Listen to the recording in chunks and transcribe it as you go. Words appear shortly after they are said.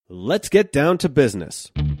Let's get down to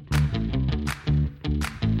business.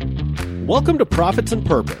 Welcome to Profits and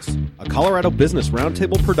Purpose, a Colorado Business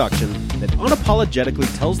Roundtable production that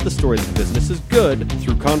unapologetically tells the story that business is good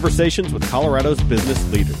through conversations with Colorado's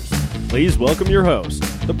business leaders. Please welcome your host,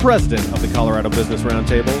 the president of the Colorado Business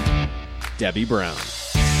Roundtable, Debbie Brown.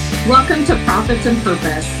 Welcome to Profits and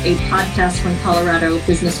Purpose, a podcast from Colorado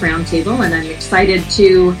Business Roundtable, and I'm excited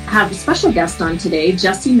to have a special guest on today,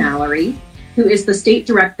 Jesse Mallory, who is the State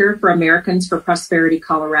Director for Americans for Prosperity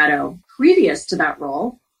Colorado. Previous to that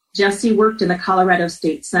role, Jesse worked in the Colorado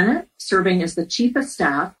State Senate, serving as the Chief of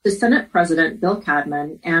Staff to Senate President Bill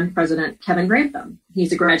Cadman and President Kevin Grantham.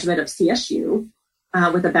 He's a graduate of CSU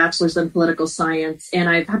with a bachelor's in political science, and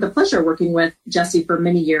I've had the pleasure of working with Jesse for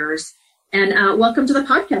many years. And welcome to the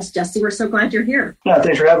podcast, Jesse. We're so glad you're here. Yeah,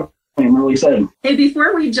 thanks for having me. I'm really excited. Hey,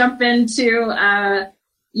 before we jump into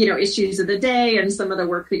issues of the day and some of the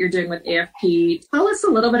work that you're doing with AFP, tell us a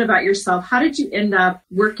little bit about yourself. How did you end up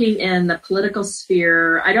working in the political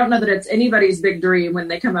sphere? I don't know that it's anybody's big dream when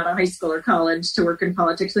they come out of high school or college to work in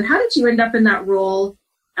politics, but how did you end up in that role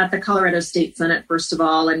at the Colorado State Senate, first of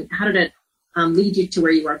all, and how did it lead you to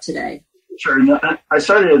where you are today? Sure. I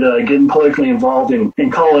started getting politically involved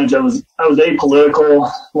in college. I was apolitical,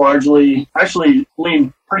 largely. Actually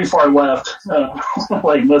leaned pretty far left,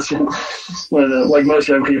 like most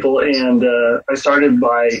young people. And I started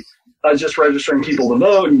by just registering people to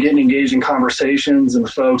vote and getting engaged in conversations and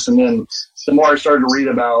folks. And then the more I started to read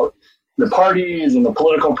about the parties and the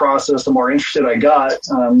political process, the more interested I got.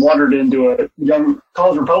 Wandered into a young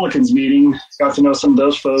college Republicans meeting, got to know some of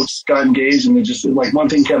those folks, got engaged, and it just like one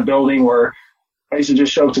thing kept building where I used to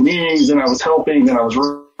just show up to meetings and I was helping, then I was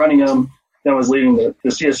running them, then I was leading the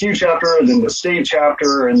CSU chapter, then the state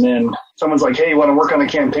chapter, and then someone's like, hey, you want to work on a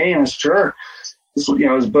campaign? I said, sure. This,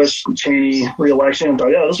 it was Bush Cheney re-election. I thought,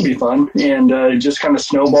 yeah, this will be fun. And it just kind of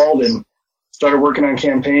snowballed and started working on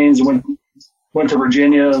campaigns and went to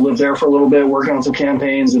Virginia, lived there for a little bit, working on some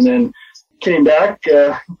campaigns, and then came back.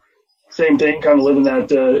 Same thing, kind of living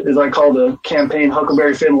that, as I call the campaign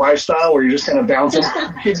Huckleberry Finn lifestyle, where you're just kind of bouncing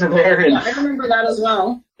here and there. And, yeah, I remember that as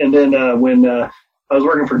well. And then when I was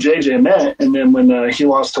working for JJ Met, and then when he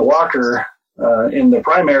lost to Walker in the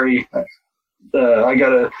primary, I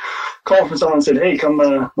got a call from someone and said, hey, come,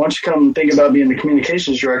 why don't you come think about being the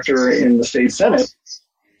communications director in the state Senate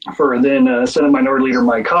for then Senate Minority Leader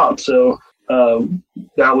Mike Kopp. So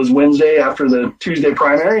that was Wednesday after the Tuesday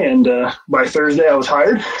primary, and by Thursday I was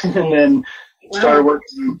hired, and then started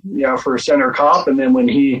working for Senator Kopp. And then when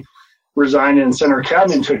he resigned and Senator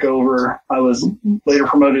Cadman took over, I was later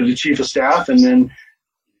promoted to Chief of Staff, and then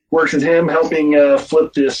worked with him helping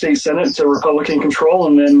flip the state Senate to Republican control,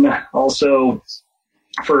 and then also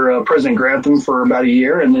for President Grantham for about a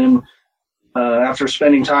year. And then after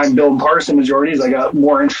spending time building partisan majorities, I got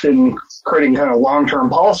more interested in creating kind of long-term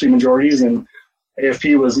policy majorities, and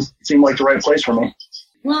AFP seemed like the right place for me.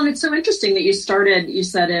 Well, and it's so interesting that you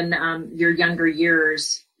said in your younger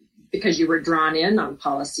years, because you were drawn in on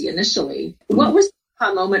policy initially. Mm-hmm. What was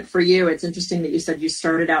that moment for you? It's interesting that you said you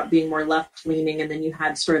started out being more left-leaning and then you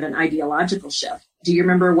had sort of an ideological shift. Do you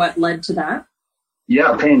remember what led to that?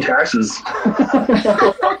 Yeah, paying taxes.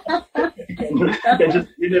 and just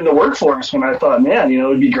getting in the workforce when I thought, man,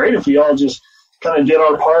 it'd be great if we all just kind of did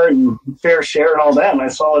our part and fair share and all that. And I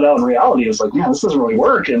saw it out in reality. It was like, man, this doesn't really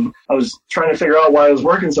work. And I was trying to figure out why I was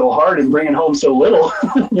working so hard and bringing home so little.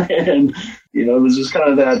 And, it was just kind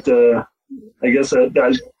of that,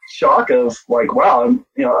 that shock of like, wow,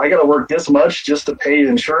 I got to work this much just to pay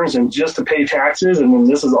insurance and just to pay taxes. And then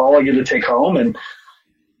this is all I get to take home. And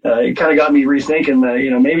it kind of got me rethinking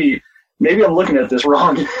that, maybe I'm looking at this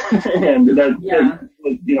wrong. And that,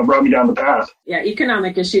 brought me down the path. Yeah,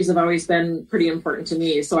 economic issues have always been pretty important to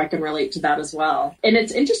me, so I can relate to that as well. And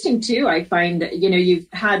it's interesting, too. I find, you've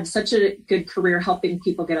had such a good career helping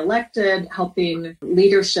people get elected, helping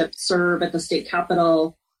leadership serve at the state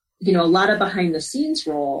capitol, a lot of behind-the-scenes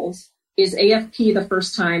roles. Is AFP the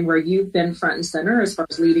first time where you've been front and center as far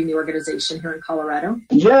as leading the organization here in Colorado?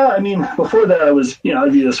 Yeah, before that I was,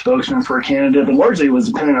 I'd be the spokesman for a candidate, but largely it was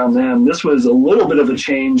dependent on them. This was a little bit of a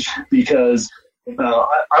change because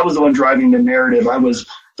I was the one driving the narrative. I was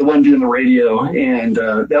the one doing the radio, and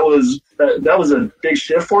that was a big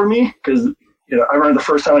shift for me because I remember the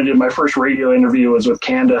first time I did my first radio interview was with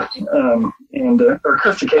Kanda or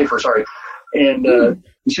Krista Kafer, sorry, and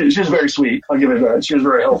she was very sweet. I'll give it that. She was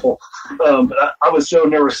very helpful. But I was so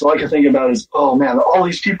nervous. All I could think about is, oh man, all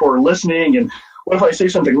these people are listening, and what if I say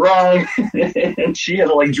something wrong? And she had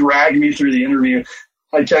to drag me through the interview.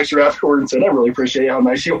 I texted her afterward and said, I really appreciate how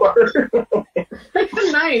nice you are.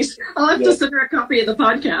 Nice. I'll have to send her a copy of the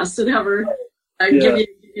podcast and have her give you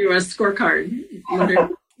you a scorecard.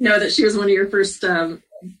 Know that she was one of your first,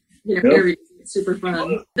 interviews. It's super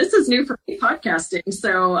fun. This is new for me, podcasting.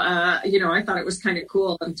 So, I thought it was kind of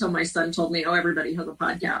cool until my son told me, everybody has a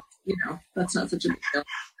podcast. That's not such a big deal.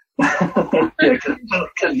 Yeah,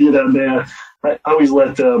 could do that, man. I always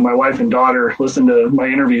let my wife and daughter listen to my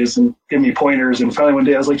interviews and give me pointers. And finally one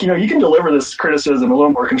day I was like, you can deliver this criticism a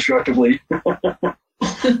little more constructively.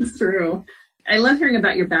 It's true. I love hearing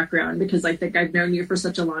about your background because I think I've known you for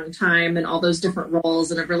such a long time and all those different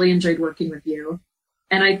roles, and I've really enjoyed working with you.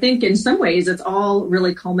 And I think in some ways it's all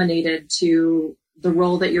really culminated to the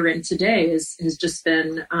role that you're in today has just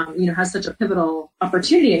been, has such a pivotal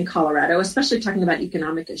opportunity in Colorado, especially talking about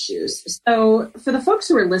economic issues. So for the folks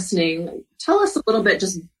who are listening, tell us a little bit,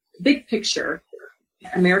 just big picture,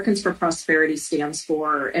 Americans for Prosperity stands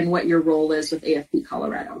for and what your role is with AFP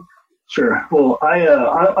Colorado. Sure. Well,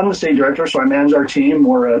 I'm the state director, so I manage our team.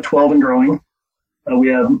 We're 12 and growing. We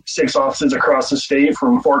have 6 offices across the state,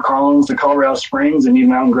 from Fort Collins to Colorado Springs and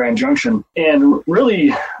even out in Grand Junction. And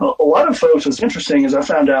really, a lot of folks, what's interesting is I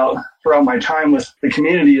found out throughout my time with the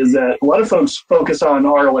community is that a lot of folks focus on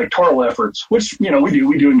our electoral efforts, which, we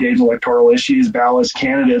do engage in electoral issues, ballots,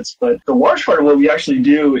 candidates. But the large part of what we actually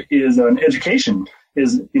do is education,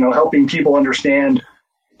 is, helping people understand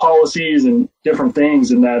policies and different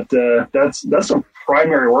things. And that's the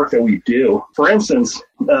primary work that we do. For instance,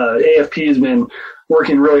 AFP has been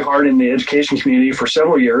working really hard in the education community for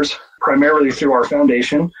several years, primarily through our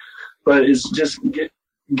foundation, but it's just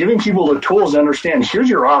giving people the tools to understand, here's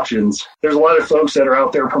your options. There's a lot of folks that are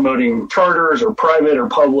out there promoting charters or private or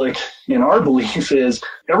public. And our belief is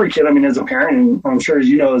every kid, as a parent, and I'm sure as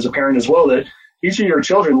you know as a parent as well, that each of your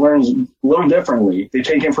children learns a little differently. They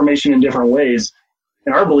take information in different ways.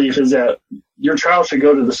 And our belief is that your child should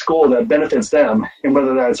go to the school that benefits them. And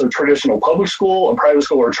whether that's a traditional public school, a private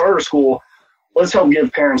school, or a charter school, let's help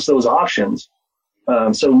give parents those options.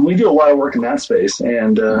 So we do a lot of work in that space.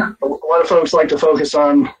 And a lot of folks like to focus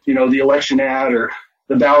on, the election ad or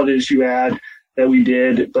the ballot issue ad that we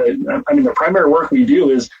did. But the primary work we do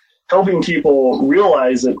is helping people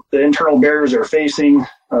realize that the internal barriers they're facing.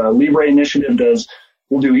 Libre Initiative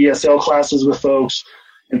we'll do ESL classes with folks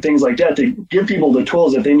and things like that to give people the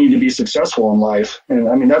tools that they need to be successful in life.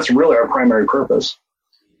 And that's really our primary purpose.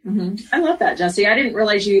 Mm-hmm. I love that, Jesse. I didn't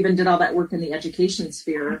realize you even did all that work in the education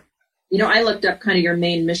sphere. I looked up kind of your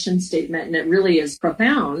main mission statement, and it really is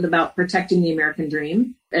profound about protecting the American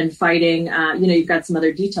dream and fighting. You've got some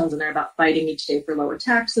other details in there about fighting each day for lower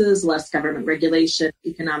taxes, less government regulation,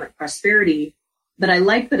 economic prosperity. But I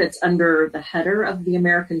like that it's under the header of the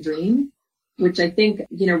American dream, which I think,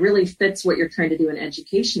 really fits what you're trying to do in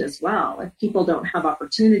education as well. If people don't have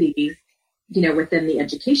opportunity, within the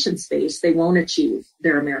education space, they won't achieve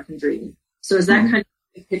their American dream. So is that kind of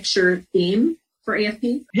a picture theme for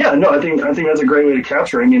AFP? Yeah, no, I think that's a great way to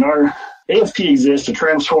capture it. Our AFP exists to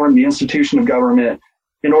transform the institution of government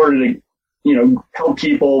in order to, help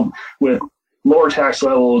people with lower tax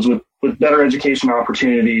levels, with better education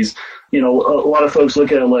opportunities. A lot of folks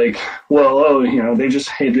look at it like, well, they just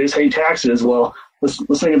hate taxes. Well, let's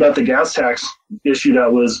think about the gas tax issue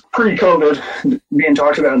that was pre-COVID being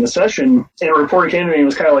talked about in the session. And a reporter came to me and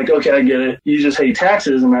was kind of like, okay, I get it. You just hate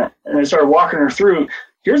taxes. And I started walking her through,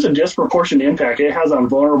 here's a disproportionate impact it has on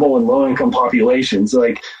vulnerable and low-income populations.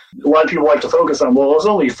 Like, a lot of people like to focus on, well, it's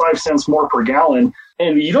only 5 cents more per gallon,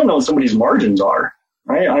 and you don't know what somebody's margins are,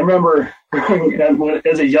 right? I remember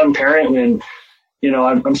as a young parent when,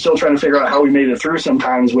 I'm still trying to figure out how we made it through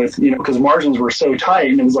sometimes with, because margins were so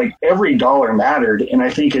tight, and it was like every dollar mattered. And I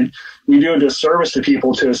think we do a disservice to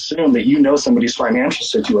people to assume that somebody's financial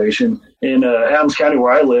situation. In Adams County,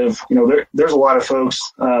 where I live, there's a lot of folks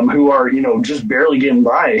who are, just barely getting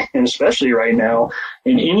by. And especially right now,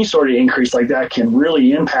 and any sort of increase like that can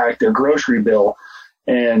really impact their grocery bill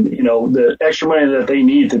and, the extra money that they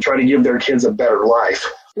need to try to give their kids a better life.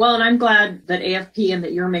 Well, and I'm glad that AFP and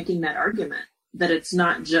that you're making that argument, that it's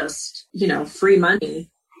not just, free money,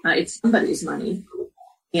 it's somebody's money.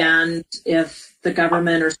 And if the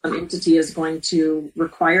government or some entity is going to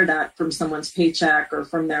require that from someone's paycheck or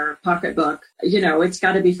from their pocketbook, it's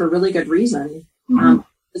got to be for really good reason.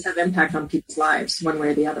 Does have impact on people's lives one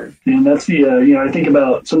way or the other. And that's the, I think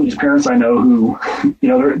about some of these parents I know who,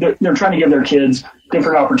 they're trying to give their kids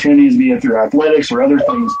different opportunities, be it through athletics or other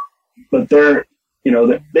things, but they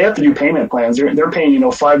have to do payment plans. They're paying,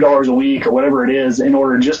 $5 a week or whatever it is in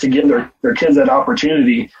order just to give their kids that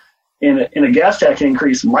opportunity. And a gas tax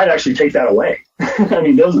increase might actually take that away.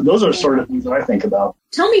 Those are sort of things that I think about.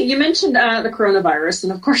 Tell me, you mentioned the coronavirus,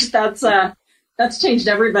 and of course that's changed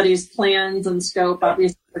everybody's plans and scope,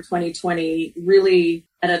 obviously, for 2020, really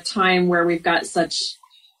at a time where we've got such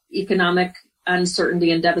economic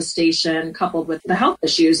uncertainty and devastation, coupled with the health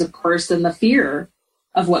issues, of course, and the fear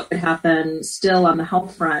of what could happen still on the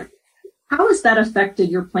health front. How has that affected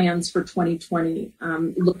your plans for 2020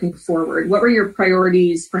 looking forward? What were your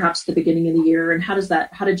priorities perhaps at the beginning of the year, and how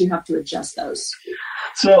did you have to adjust those?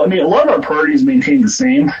 So, a lot of our priorities maintain the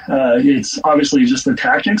same. It's obviously just the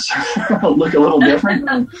tactics look a little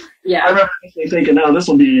different. Yeah. I remember thinking, no, this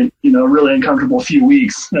will be, a really uncomfortable few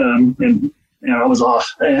weeks. And I was off.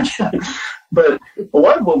 But a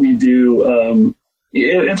lot of what we do,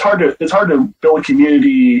 it's hard to build a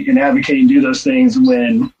community and advocate and do those things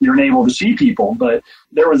when you're unable to see people. But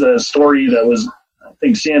there was a story that was, I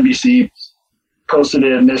think CNBC posted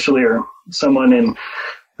it initially, or someone, and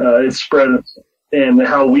it spread, and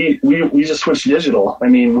how we just switched digital.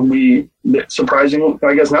 Surprisingly,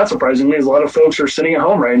 I guess not surprisingly, a lot of folks are sitting at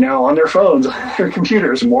home right now on their phones, their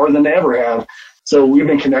computers, more than they ever have. So we've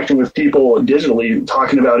been connecting with people digitally,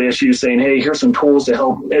 talking about issues, saying, hey, here's some tools to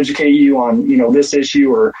help educate you on, this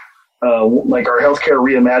issue, or like our Healthcare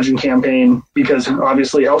Reimagine campaign, because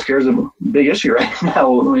obviously healthcare is a big issue right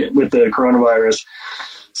now with the coronavirus.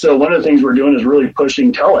 So one of the things we're doing is really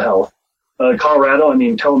pushing telehealth. Colorado,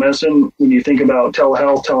 telemedicine, when you think about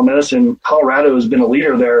telehealth, telemedicine, Colorado has been a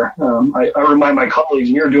leader there. I remind my colleagues,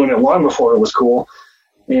 we were doing it long before it was cool.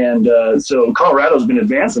 And so Colorado's been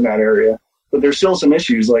advanced in that area. But there's still some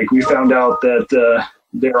issues. Like, we found out that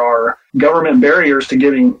there are government barriers to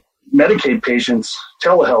giving Medicaid patients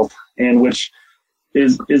telehealth, and which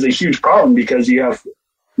is a huge problem, because you have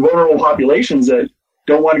vulnerable populations that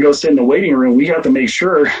don't want to go sit in the waiting room. We have to make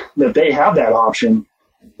sure that they have that option.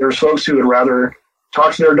 There's folks who would rather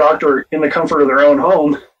talk to their doctor in the comfort of their own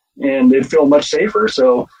home, and they'd feel much safer.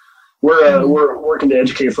 So we're working to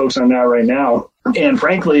educate folks on that right now. And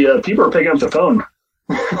frankly, people are picking up the phone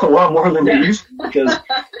a lot more than they used to, because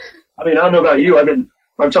I don't know about you.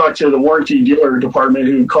 I've talked to the warranty dealer department,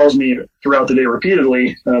 who calls me throughout the day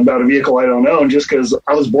repeatedly about a vehicle I don't own, just because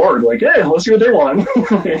I was bored. Like, hey, let's see what they want.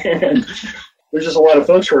 And there's just a lot of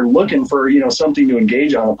folks who are looking for, something to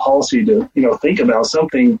engage on, a policy to, think about,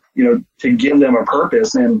 something, to give them a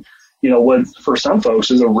purpose. And, what for some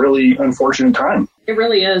folks is a really unfortunate time. It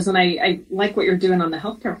really is. And I like what you're doing on the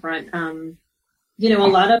healthcare front. A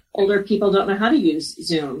lot of older people don't know how to use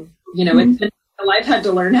Zoom. It's been I've had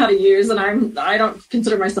to learn how to use, and I don't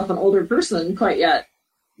consider myself an older person quite yet.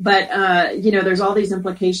 But, there's all these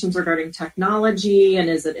implications regarding technology, and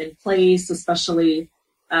is it in place, especially,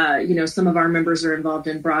 some of our members are involved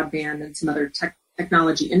in broadband and some other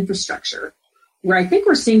technology infrastructure, where I think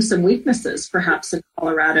we're seeing some weaknesses perhaps in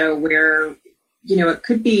Colorado, where, it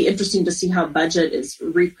could be interesting to see how budget is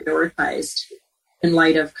reprioritized in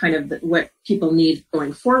light of kind of what people need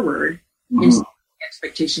going forward, and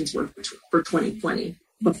expectations were for 2020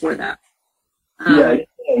 before that. With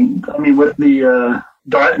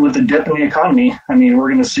the dip in the economy, we're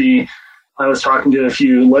going to see. I was talking to a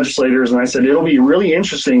few legislators, and I said it'll be really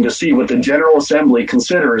interesting to see what the General Assembly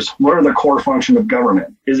considers. What are the core functions of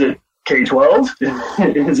government? Is it K-12?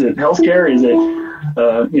 Is it healthcare? Is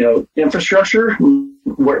it infrastructure?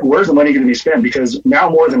 Where's the money going to be spent? Because now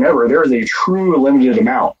more than ever, there is a true limited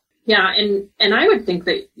amount. Yeah, and I would think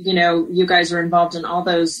that, you guys are involved in all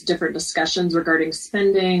those different discussions regarding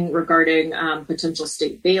spending, regarding potential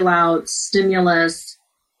state bailouts, stimulus.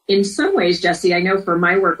 In some ways, Jesse, I know for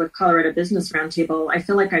my work with Colorado Business Roundtable, I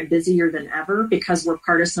feel like I'm busier than ever, because we're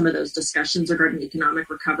part of some of those discussions regarding economic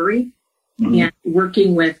recovery. And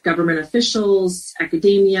working with government officials,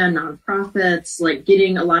 academia, nonprofits, like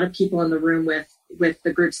getting a lot of people in the room with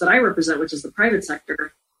the groups that I represent, which is the private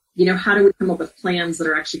sector. How do we come up with plans that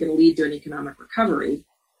are actually going to lead to an economic recovery?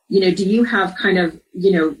 Do you have kind of,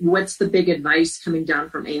 what's the big advice coming down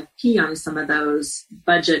from AFP on some of those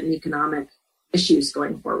budget and economic issues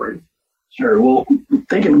going forward? Sure. Well,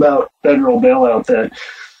 thinking about federal bailout that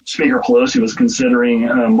Speaker Pelosi was considering,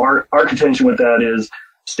 our contention with that is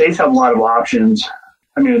states have a lot of options.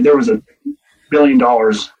 There was $1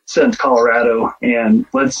 billion sent to Colorado, and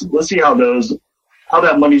let's see how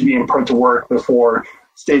that money's being put to work before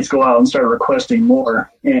states go out and start requesting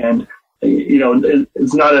more. And,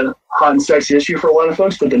 it's not a hot and sexy issue for a lot of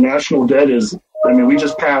folks, but the national debt is, we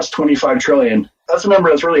just passed $25 trillion. That's a number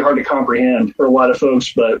that's really hard to comprehend for a lot of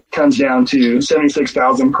folks, but comes down to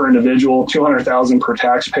 $76,000 per individual, $200,000 per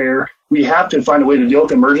taxpayer. We have to find a way to deal with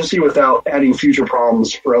the emergency without adding future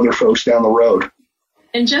problems for other folks down the road.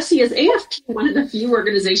 And Jesse, is AFP one of the few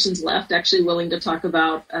organizations left actually willing to talk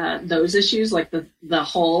about those issues, like the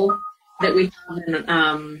hole that we have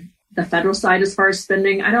in the federal side as far as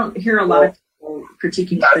spending? I don't hear a lot of people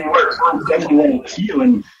critiquing. We're definitely one of the few,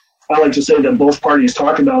 and I like to say that both parties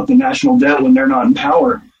talk about the national debt when they're not in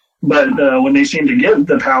power. But when they seem to get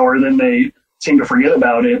the power, then they seem to forget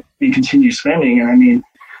about it and continue spending. And I mean,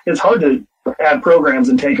 it's hard to add programs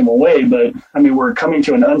and take them away, but I mean, we're coming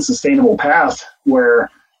to an unsustainable path where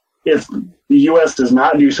if the U.S. does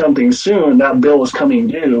not do something soon, that bill is coming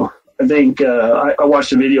due. I think I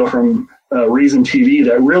watched a video from Reason TV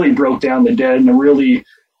that really broke down the debt in a really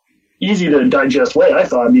easy to digest way, I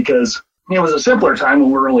thought, because it was a simpler time when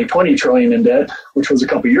we were only 20 trillion in debt, which was a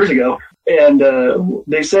couple years ago. And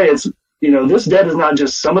they say it's, this debt is not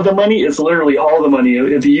just some of the money, it's literally all the money.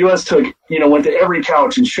 If the U.S. took, went to every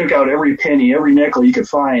couch and shook out every penny, every nickel you could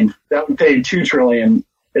find, that would pay 2 trillion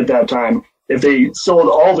at that time. If they sold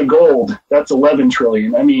all the gold, that's 11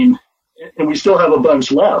 trillion. I mean, and we still have a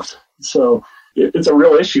bunch left. So it's a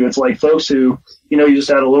real issue. It's like folks who, you just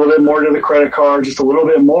add a little bit more to the credit card, just a little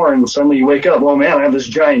bit more, and suddenly you wake up, oh man, I have this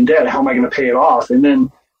giant debt. How am I going to pay it off? And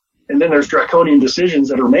then there's draconian decisions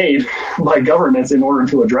that are made by governments in order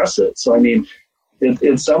to address it. So, I mean,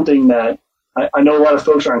 it's something that I know a lot of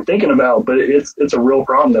folks aren't thinking about, but it's a real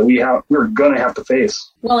problem that we're going to have to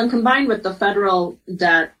face. Well, and combined with the federal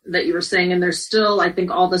debt that you were saying, and there's still, I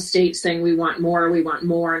think, all the states saying we want more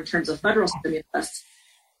in terms of federal stimulus.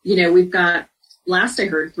 We've got, last I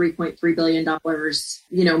heard, $3.3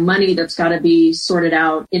 billion, money that's got to be sorted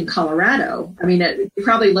out in Colorado. I mean, you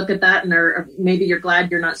probably look at that and maybe you're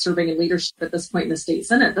glad you're not serving in leadership at this point in the state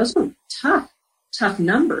Senate. Those were tough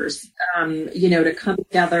numbers, to come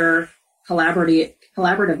together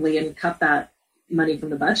collaboratively and cut that money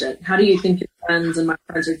from the budget. How do you think your friends and my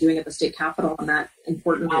friends are doing at the state capitol on that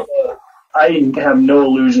important? I have no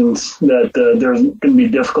illusions that there's going to be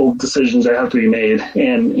difficult decisions that have to be made.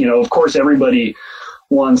 And, of course, everybody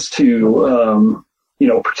wants to,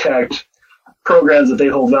 protect programs that they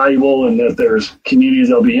hold valuable and that there's communities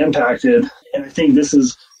that'll be impacted. And I think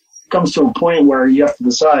this comes to a point where you have to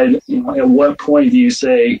decide, at what point do you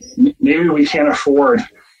say, maybe we can't afford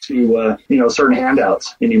to, certain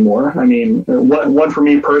handouts anymore. I mean, one for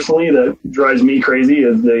me personally that drives me crazy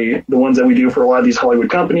is the ones that we do for a lot of these Hollywood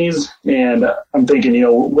companies. And I'm thinking,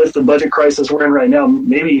 with the budget crisis we're in right now,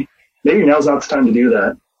 maybe now's not the time to do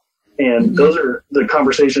that. And those are the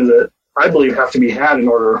conversations that I believe have to be had in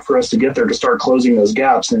order for us to get there, to start closing those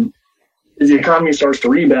gaps. And as the economy starts to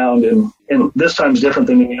rebound, and this time's different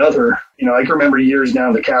than any other, I can remember years down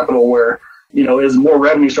at the Capitol where, as more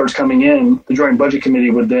revenue starts coming in, the Joint Budget Committee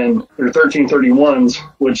would then, their 1331s,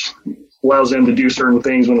 which allows them to do certain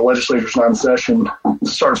things when the legislature's not in session,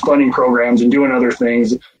 starts funding programs and doing other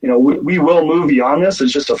things. We will move beyond this.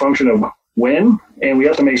 It's just a function of when, and we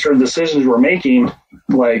have to make sure the decisions we're making,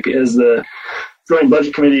 like as the Joint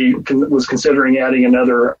Budget Committee was considering adding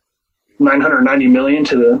another $990 million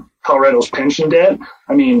to the Colorado's pension debt.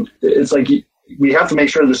 I mean, it's like, we have to make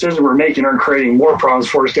sure the decisions we're making aren't creating more problems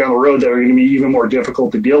for us down the road that are going to be even more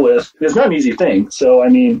difficult to deal with. It's not an easy thing. So, I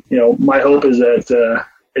mean, my hope is that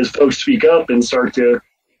as folks speak up and start to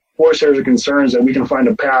voice their concerns, that we can find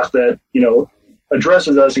a path that,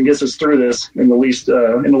 addresses us and gets us through this in the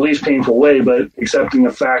least painful way, but accepting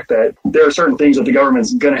the fact that there are certain things that the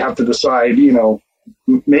government's going to have to decide,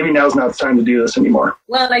 maybe now's not the time to do this anymore.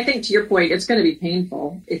 Well, and I think to your point, it's going to be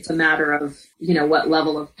painful. It's a matter of, what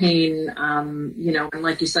level of pain, and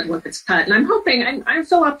like you said, what gets cut. And I'm hoping, I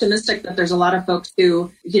feel optimistic that there's a lot of folks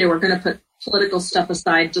who, are going to put political stuff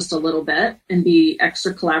aside just a little bit and be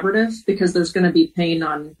extra collaborative, because there's going to be pain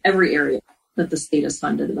on every area that the state has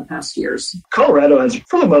funded in the past years. Colorado has,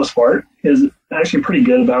 for the most part, is actually pretty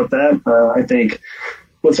good about that. I think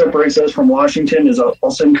what separates us from Washington is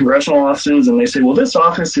I'll send congressional offices and they say, well, this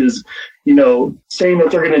office is, saying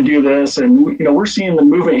that they're going to do this. And, we're seeing the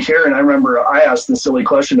movement here. And I remember I asked the silly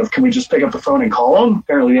question of, can we just pick up the phone and call them?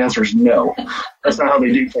 Apparently the answer is no. That's not how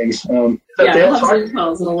they do things. Calls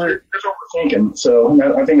and alert. That's what we're thinking.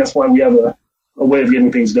 So I think that's why we have a way of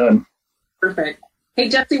getting things done. Perfect. Hey,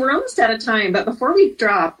 Jesse, we're almost out of time, but before we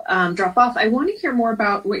drop off, I want to hear more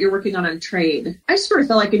about what you're working on trade. I sort of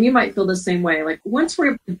feel like, and you might feel the same way, like once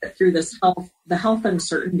we're able to get through the health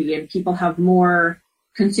uncertainty and people have more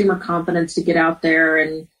consumer confidence to get out there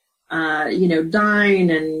and, dine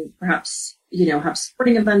and perhaps, have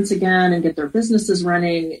sporting events again and get their businesses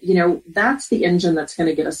running, that's the engine that's going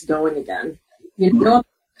to get us going again.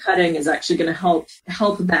 Cutting is actually going to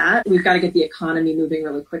help that. We've got to get the economy moving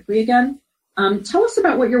really quickly again. Tell us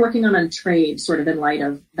about what you're working on trade, sort of in light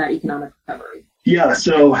of that economic recovery. Yeah,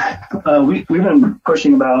 so we've been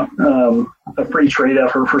pushing about a free trade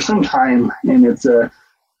effort for some time, and it's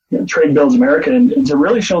Trade Builds America, and to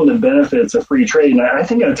really show them the benefits of free trade. And I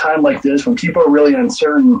think at a time like this, when people are really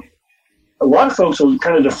uncertain, a lot of folks will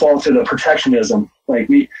kind of default to the protectionism. Like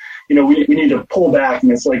we we need to pull back.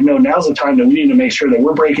 And it's like, no, now's the time that we need to make sure that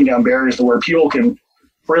we're breaking down barriers to where people can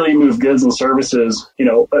freely move goods and services,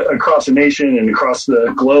 across the nation and across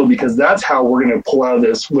the globe, because that's how we're going to pull out of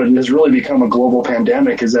this, what has really become a global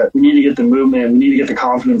pandemic, is that we need to get the movement, we need to get the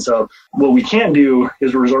confidence up. What we can't do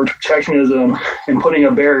is resort to protectionism and putting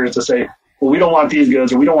up barriers to say, well, we don't want these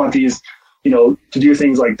goods, or we don't want these, to do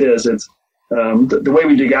things like this. It's the way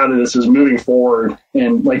we dig out of this is moving forward.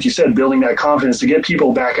 And like you said, building that confidence to get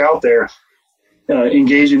people back out there,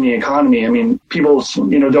 engaged in the economy. I mean, people,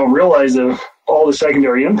 don't realize of all the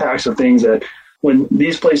secondary impacts of things that when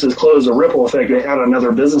these places close, the ripple effect they had on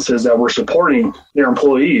other businesses that were supporting their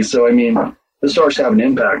employees. So, I mean, it starts to have an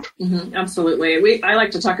impact. Mm-hmm, absolutely. I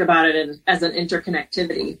like to talk about it as an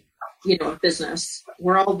interconnectivity, of business.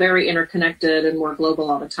 We're all very interconnected and we're global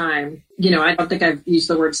all the time. I don't think I've used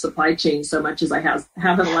the word supply chain so much as I have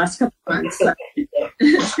in the last couple of months. So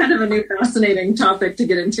it's kind of a new fascinating topic to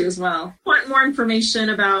get into as well. Want more information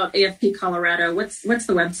about AFP Colorado? What's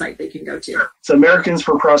the website they can go to? It's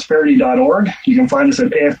AmericansForProsperity.org. You can find us at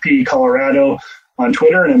AFP Colorado on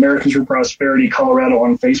Twitter and Americans for Prosperity Colorado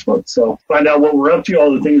on Facebook. So find out what we're up to,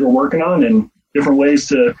 all the things we're working on, and different ways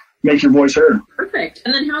to make your voice heard. Perfect.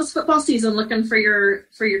 And then how's football season looking for your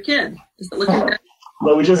kid? Is it looking good?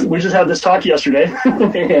 Well, we just had this talk yesterday,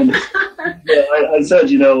 and I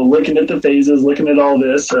said, looking at the phases, looking at all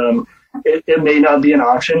this, it may not be an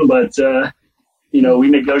option, but we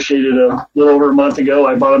negotiated a little over a month ago.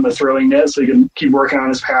 I bought him a throwing net so he can keep working on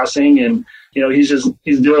his passing, and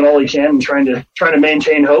he's doing all he can and trying to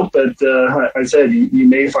maintain hope. But I said you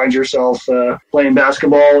may find yourself playing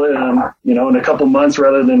basketball, in a couple months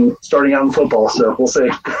rather than starting out in football. So we'll see.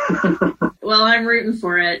 Well, I'm rooting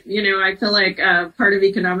for it. I feel like part of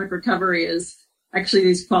economic recovery is actually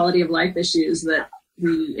these quality of life issues that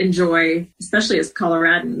we enjoy, especially as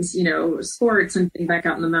Coloradans, sports and getting back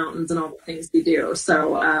out in the mountains and all the things we do.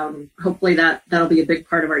 So hopefully that'll be a big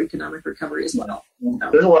part of our economic recovery as well.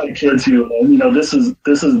 There's a lot of kids who, this is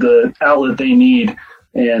the outlet they need.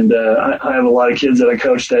 And I have a lot of kids that I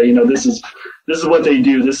coach that, this is what they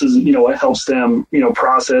do. This is, what helps them,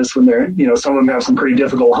 process when they're, some of them have some pretty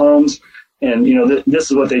difficult homes. And, this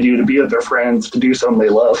is what they do to be with their friends, to do something they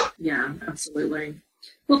love. Yeah, absolutely.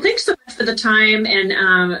 Well, thanks so much for the time. And,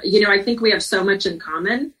 I think we have so much in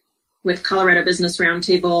common with Colorado Business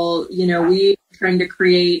Roundtable. We are trying to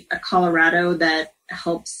create a Colorado that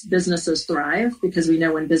helps businesses thrive, because we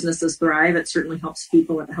know when businesses thrive, it certainly helps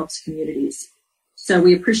people and it helps communities. So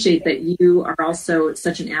we appreciate that you are also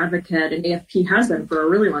such an advocate, and AFP has been for a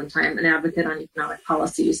really long time, an advocate on economic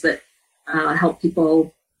policies that help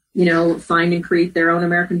people find and create their own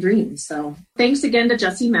American dreams. So thanks again to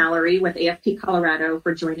Jesse Mallory with AFP Colorado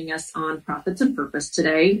for joining us on Profits and Purpose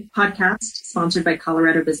today, podcast sponsored by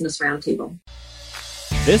Colorado Business Roundtable.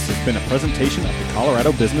 This has been a presentation of the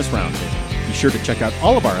Colorado Business Roundtable. Be sure to check out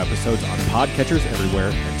all of our episodes on podcatchers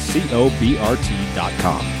everywhere and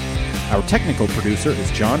cobrt.com. Our technical producer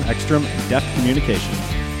is John Ekstrom in Deft Communications.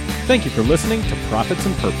 Thank you for listening to Profits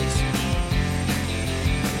and Purpose.